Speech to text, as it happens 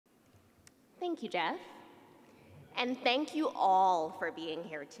Thank you, Jeff. And thank you all for being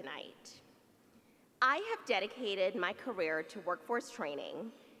here tonight. I have dedicated my career to workforce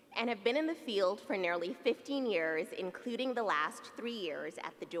training and have been in the field for nearly 15 years, including the last 3 years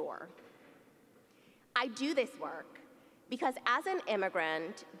at the door. I do this work because as an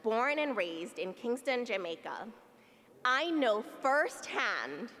immigrant born and raised in Kingston, Jamaica, I know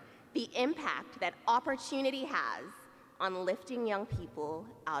firsthand the impact that opportunity has on lifting young people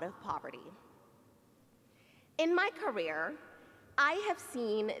out of poverty. In my career, I have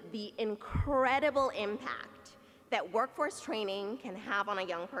seen the incredible impact that workforce training can have on a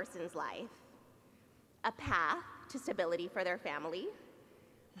young person's life. A path to stability for their family,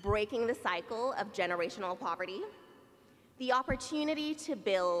 breaking the cycle of generational poverty, the opportunity to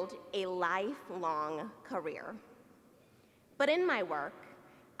build a lifelong career. But in my work,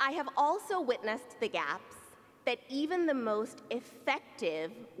 I have also witnessed the gaps that even the most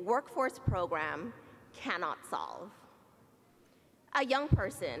effective workforce program cannot solve. A young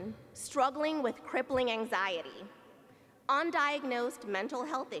person struggling with crippling anxiety, undiagnosed mental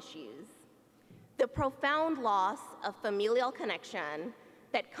health issues, the profound loss of familial connection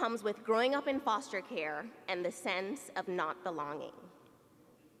that comes with growing up in foster care and the sense of not belonging.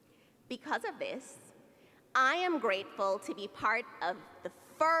 Because of this, I am grateful to be part of the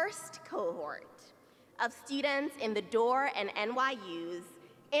first cohort of students in the Door and NYU's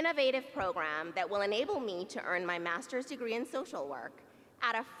innovative program that will enable me to earn my master's degree in social work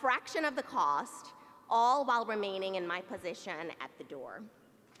at a fraction of the cost, all while remaining in my position at the Door.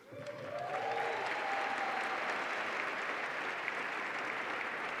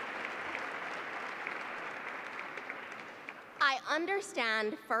 I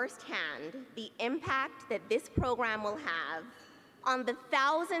understand firsthand the impact that this program will have on the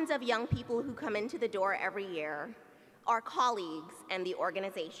thousands of young people who come into the Door every year, our colleagues, and the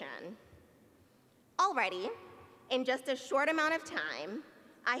organization. Already, in just a short amount of time,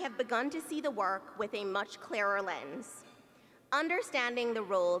 I have begun to see the work with a much clearer lens, understanding the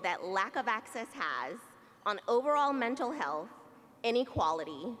role that lack of access has on overall mental health,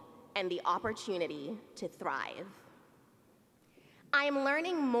 inequality, and the opportunity to thrive. I am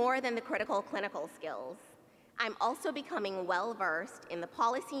learning more than the critical clinical skills. I'm also becoming well-versed in the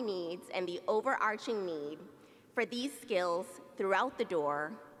policy needs and the overarching need for these skills throughout the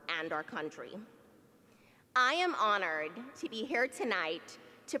Door and our country. I am honored to be here tonight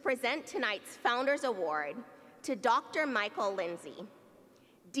to present tonight's Founders Award to Dr. Michael Lindsay,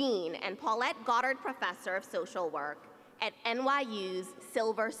 Dean and Paulette Goddard Professor of Social Work at NYU's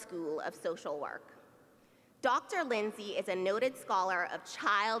Silver School of Social Work. Dr. Lindsay is a noted scholar of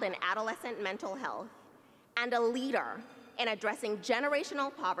child and adolescent mental health and a leader in addressing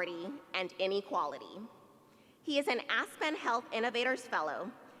generational poverty and inequality. He is an Aspen Health Innovators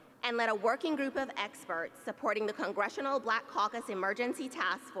Fellow and led a working group of experts supporting the Congressional Black Caucus Emergency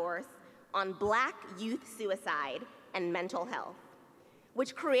Task Force on Black Youth Suicide and Mental Health,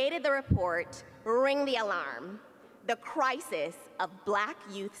 which created the report, Ring the Alarm, the Crisis of Black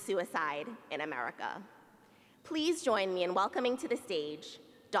Youth Suicide in America. Please join me in welcoming to the stage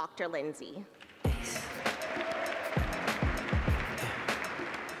Dr. Lindsay.